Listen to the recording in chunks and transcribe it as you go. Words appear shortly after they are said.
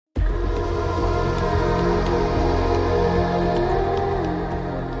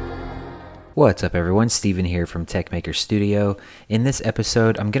What's up everyone, Steven here from TechMaker Studio. In this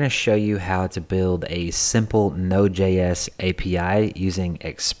episode, I'm going to show you how to build a simple Node.js API using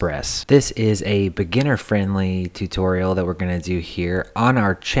Express. This is a beginner-friendly tutorial that we're going to do here. On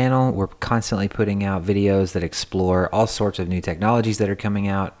our channel, we're constantly putting out videos that explore all sorts of new technologies that are coming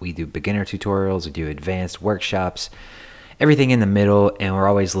out. We do beginner tutorials, we do advanced workshops, everything in the middle, and we're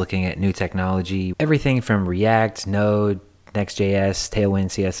always looking at new technology. Everything from React, Node, Next.js, Tailwind,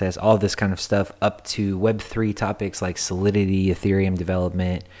 CSS, all this kind of stuff, up to Web3 topics like Solidity, Ethereum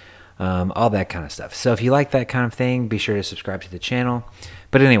development, all that kind of stuff. So if you like that kind of thing, be sure to subscribe to the channel.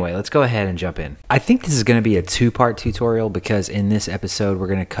 But anyway, let's go ahead and jump in. I think this is going to be a two-part tutorial because in this episode, we're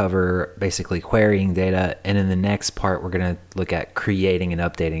going to cover basically querying data, and in the next part, we're going to look at creating and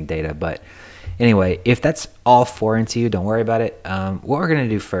updating data. But anyway, if that's all foreign to you, don't worry about it. What we're going to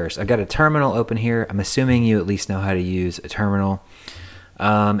do first, I've got a terminal open here. I'm assuming you at least know how to use a terminal,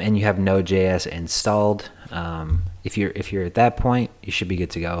 and you have Node.js installed. If you're at that point, you should be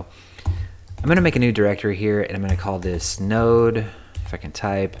good to go. I'm going to make a new directory here, and I'm going to call this Node, if I can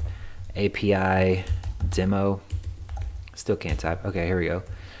type, API demo. Still can't type. Okay, here we go.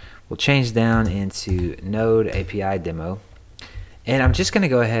 We'll change down into Node API demo. And I'm just going to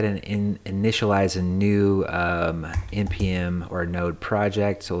go ahead and initialize a new npm or node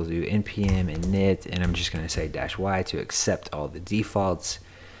project. So we'll do npm init, and I'm just going to say -y to accept all the defaults.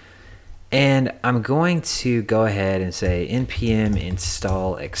 And I'm going to go ahead and say npm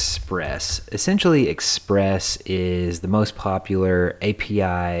install Express. Essentially, Express is the most popular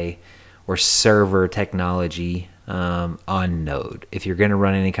API or server technology on Node. If you're going to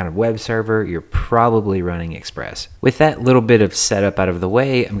run any kind of web server, you're probably running Express. With that little bit of setup out of the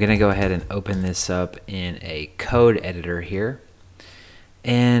way, I'm going to go ahead and open this up in a code editor here.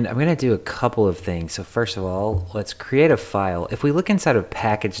 And I'm going to do a couple of things. So first of all, let's create a file. If we look inside of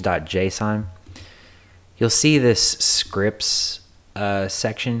package.json, you'll see this scripts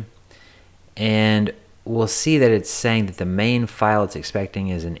section, and we'll see that it's saying that the main file it's expecting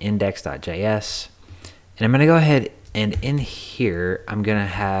is an index.js. And I'm going to go ahead and in here, I'm going to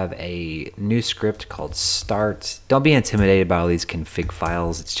have a new script called start. Don't be intimidated by all these config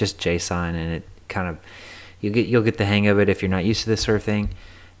files. It's just JSON, and it kind of, you'll get the hang of it if you're not used to this sort of thing.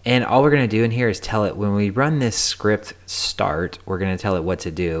 And all we're going to do in here is tell it, when we run this script start, we're going to tell it what to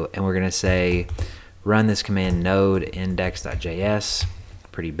do. And we're going to say, run this command node index.js.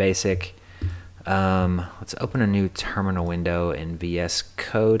 Pretty basic. Let's open a new terminal window in VS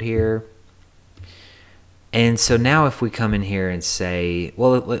Code here. And so now if we come in here and say,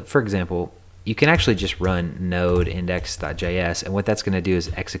 well, for example, you can actually just run node index.js, and what that's going to do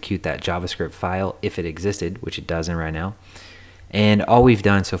is execute that JavaScript file if it existed, which it doesn't right now. And all we've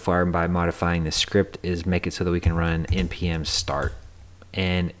done so far by modifying the script is make it so that we can run npm start.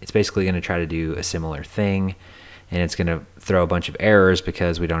 And it's basically going to try to do a similar thing, and it's going to throw a bunch of errors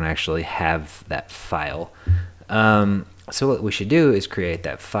because we don't actually have that file. So what we should do is create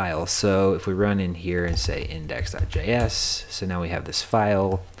that file. So if we run in here and say index.js, so now we have this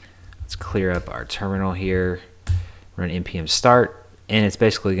file. Let's clear up our terminal here, run npm start, and it's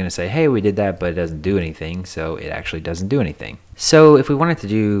basically going to say, hey, we did that, but it doesn't do anything. So it actually doesn't do anything. So if we wanted to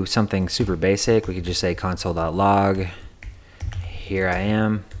do something super basic, we could just say console.log, here I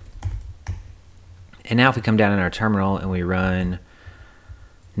am. And now if we come down in our terminal and we run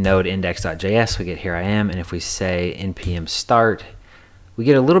node index.js, we get here I am. And if we say npm start, we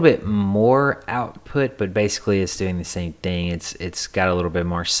get a little bit more output, but basically it's doing the same thing. It's got a little bit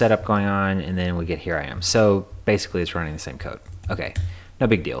more setup going on, and then we get here I am. So basically it's running the same code. Okay, no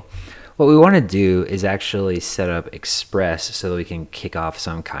big deal. What we want to do is actually set up Express so that we can kick off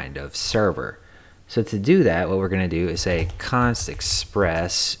some kind of server. So to do that, what we're going to do is say const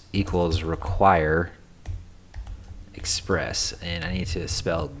express equals require Express, and I need to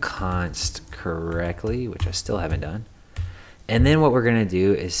spell const correctly, which I still haven't done. And then what we're going to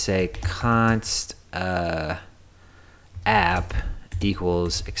do is say const app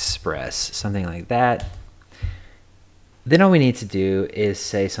equals express, something like that. Then all we need to do is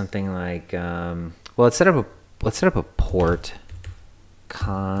say something like, well, let's set up a port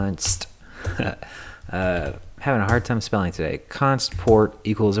const. Having a hard time spelling today. Const port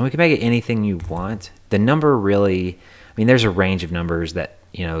equals, and we can make it anything you want. The number really, I mean, there's a range of numbers that,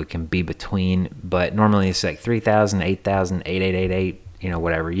 you know, it can be between, but normally it's like 3000, 8000, 8888, you know,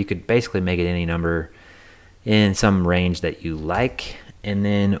 whatever. You could basically make it any number in some range that you like. And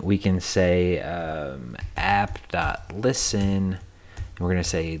then we can say app.listen, and we're going to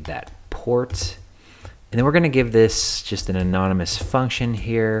say that port. And then we're going to give this just an anonymous function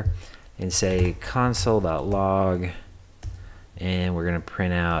here and say console.log and we're going to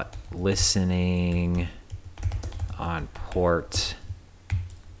print out listening on port,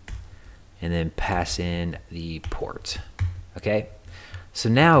 and then pass in the port. Okay, so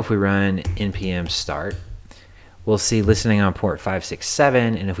now if we run npm start, we'll see listening on port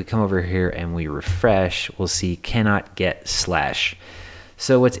 567, and if we come over here and we refresh, we'll see cannot get slash.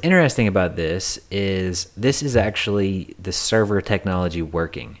 So what's interesting about this is actually the server technology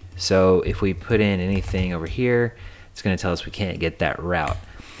working. So if we put in anything over here, it's going to tell us we can't get that route.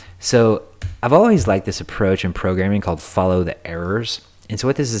 So I've always liked this approach in programming called follow the errors. And so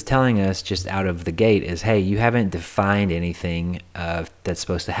what this is telling us just out of the gate is, hey, you haven't defined anything that's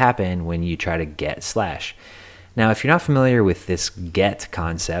supposed to happen when you try to get slash. Now, if you're not familiar with this get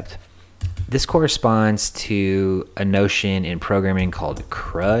concept, this corresponds to a notion in programming called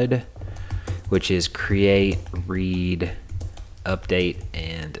CRUD, which is create, read, update,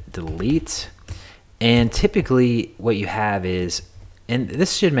 and delete. And typically what you have is, and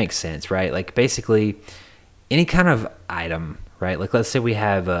this should make sense, right? Like basically any kind of item, right? Like let's say we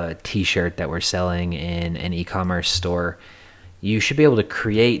have a t-shirt that we're selling in an e-commerce store. You should be able to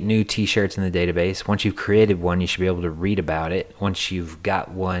create new t-shirts in the database. Once you've created one, you should be able to read about it. Once you've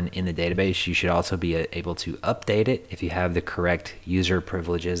got one in the database, you should also be able to update it if you have the correct user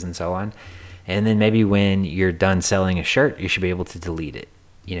privileges and so on. And then maybe when you're done selling a shirt, you should be able to delete it.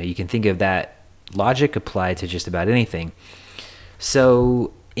 You know, you can think of that logic applied to just about anything.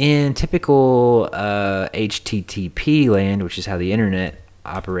 So in typical HTTP land, which is how the internet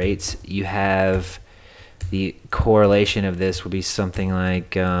operates, you have the correlation of this would be something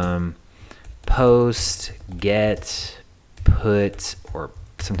like post, get, put, or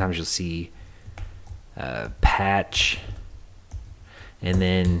sometimes you'll see patch, and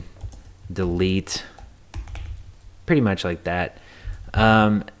then delete, pretty much like that.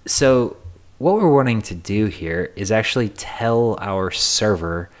 So what we're wanting to do here is actually tell our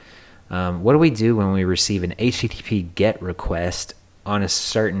server what do we do when we receive an HTTP GET request on a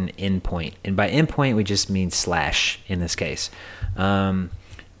certain endpoint. And by endpoint, we just mean slash in this case.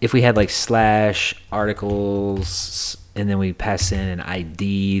 If we had like slash articles and then we pass in an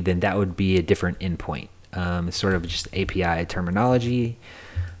ID, then that would be a different endpoint. It's sort of just API terminology.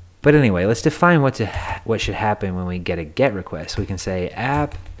 But anyway, let's define what should happen when we get a GET request. We can say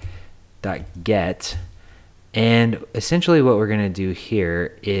app.get, and essentially what we're going to do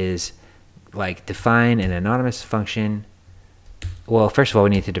here is like define an anonymous function. Well, first of all, we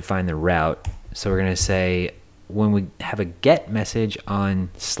need to define the route. So we're going to say when we have a GET message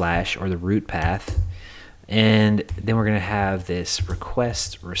on slash or the root path, and then we're going to have this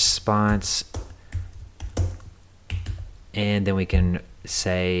request response, and then we can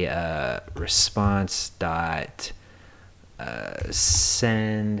say response dot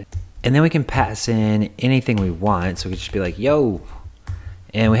send, and then we can pass in anything we want. So we could just be like yo,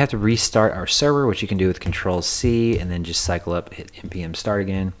 and we have to restart our server, which you can do with Control-C, and then just cycle up, hit npm start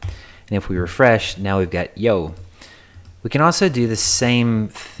again. And if we refresh, now we've got yo. We can also do the same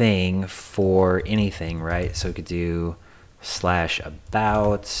thing for anything, right? So we could do slash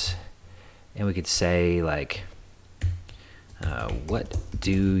about, and we could say like what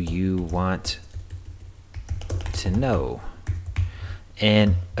do you want to know?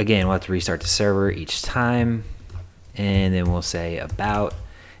 And again, we'll have to restart the server each time, and then we'll say about,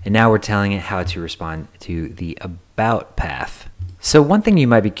 and now we're telling it how to respond to the about path. So one thing you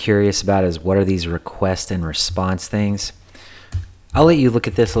might be curious about is what are these request and response things? I'll let you look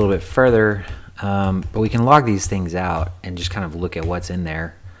at this a little bit further, but we can log these things out and just kind of look at what's in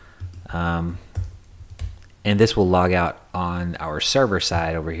there. And this will log out on our server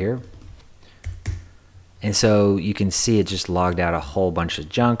side over here. And so you can see it just logged out a whole bunch of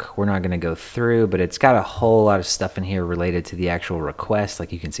junk. We're not going to go through, but it's got a whole lot of stuff in here related to the actual request.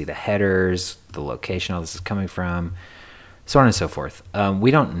 Like you can see the headers, the location all this is coming from, so on and so forth.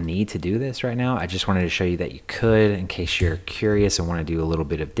 We don't need to do this right now. I just wanted to show you that you could in case you're curious and want to do a little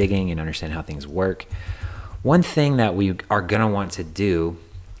bit of digging and understand how things work. One thing that we are going to want to do,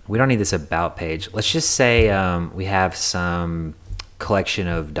 we don't need this about page. Let's just say we have some collection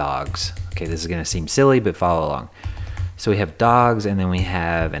of dogs. Okay, this is going to seem silly, but follow along. So we have dogs, and then we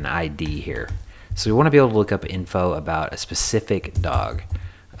have an ID here. So we want to be able to look up info about a specific dog.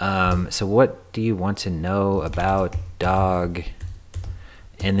 So what do you want to know about dog?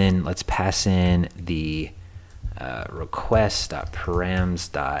 And then let's pass in the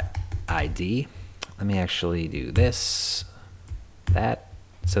request.params.id. Let me actually do this, that,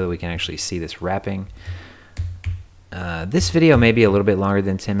 so that we can actually see this wrapping. This video may be a little bit longer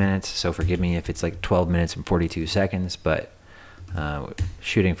than 10 minutes, so forgive me if it's like 12 minutes and 42 seconds, but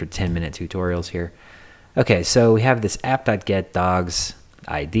shooting for 10-minute tutorials here. Okay, so we have this app.get dogs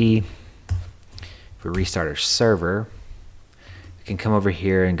ID. If we restart our server, we can come over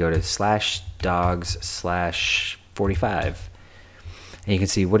here and go to /dogs/45. And you can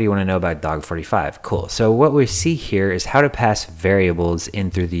see, what do you want to know about dog 45? Cool. So what we see here is how to pass variables in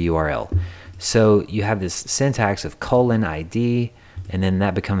through the URL. So you have this syntax of :ID, and then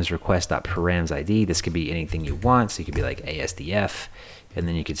that becomes request.params_ID. This could be anything you want. So you could be like ASDF, and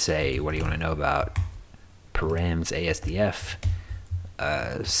then you could say, what do you want to know about params ASDF?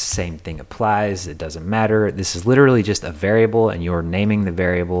 Same thing applies. It doesn't matter. This is literally just a variable, and you're naming the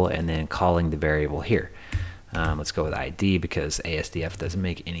variable and then calling the variable here. Let's go with ID because ASDF doesn't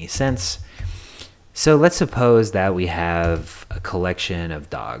make any sense. So let's suppose that we have a collection of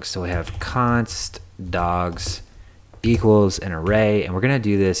dogs. So we have const dogs equals an array, and we're going to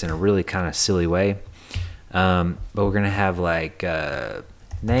do this in a really kind of silly way. But we're going to have like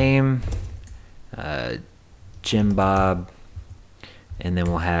name, Jim Bob, and then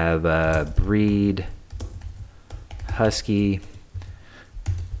we'll have breed, husky.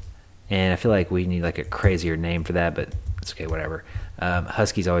 And I feel like we need like a crazier name for that, but it's okay, whatever.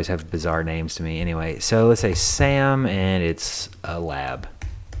 Huskies always have bizarre names to me anyway. So let's say Sam, and it's a lab.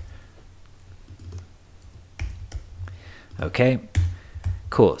 Okay,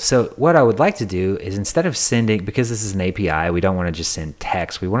 cool. So what I would like to do is, instead of sending, because this is an API, we don't want to just send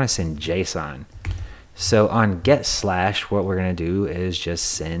text, we want to send JSON. So on get/, what we're going to do is just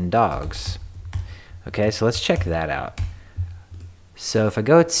send dogs. Okay, so let's check that out. So if I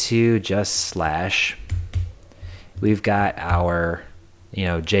go to just /, we've got our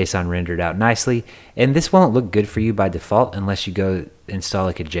JSON rendered out nicely, and this won't look good for you by default unless you go install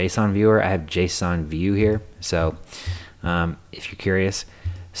like a JSON viewer. I have JSON view here, so if you're curious.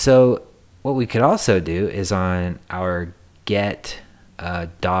 So what we could also do is on our get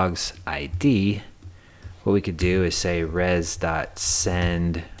dogs ID, what we could do is say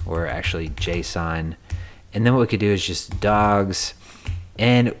res.send, or actually JSON, and then what we could do is just dogs.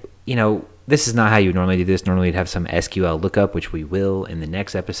 And this is not how you would normally do this. Normally you'd have some SQL lookup, which we will in the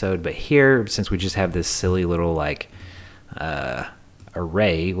next episode. But here, since we just have this silly little like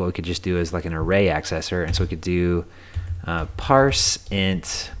array, what we could just do is like an array accessor. And so we could do parse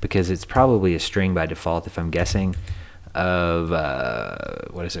int, because it's probably a string by default if I'm guessing, of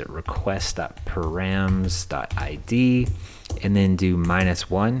what is it, request.params.id, and then do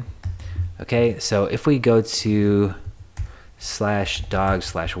 -1. Okay, so if we go to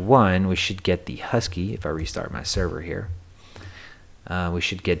 /dog/1, we should get the husky. If I restart my server here, we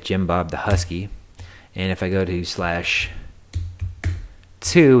should get Jim Bob the husky. And if I go to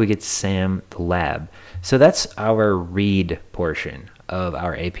 /2, we get Sam the lab. So that's our read portion of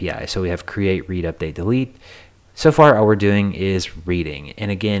our API. So we have create, read, update, delete. So far, all we're doing is reading.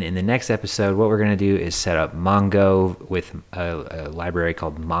 And again, in the next episode, what we're going to do is set up Mongo with a library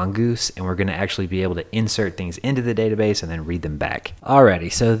called Mongoose, and we're going to actually be able to insert things into the database and then read them back. Alrighty,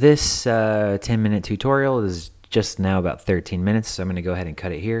 so this 10-minute tutorial is just now about 13 minutes, so I'm going to go ahead and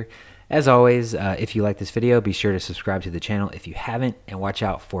cut it here. As always, if you like this video, be sure to subscribe to the channel if you haven't, and watch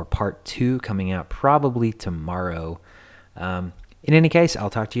out for part 2 coming out probably tomorrow. In any case,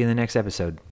 I'll talk to you in the next episode.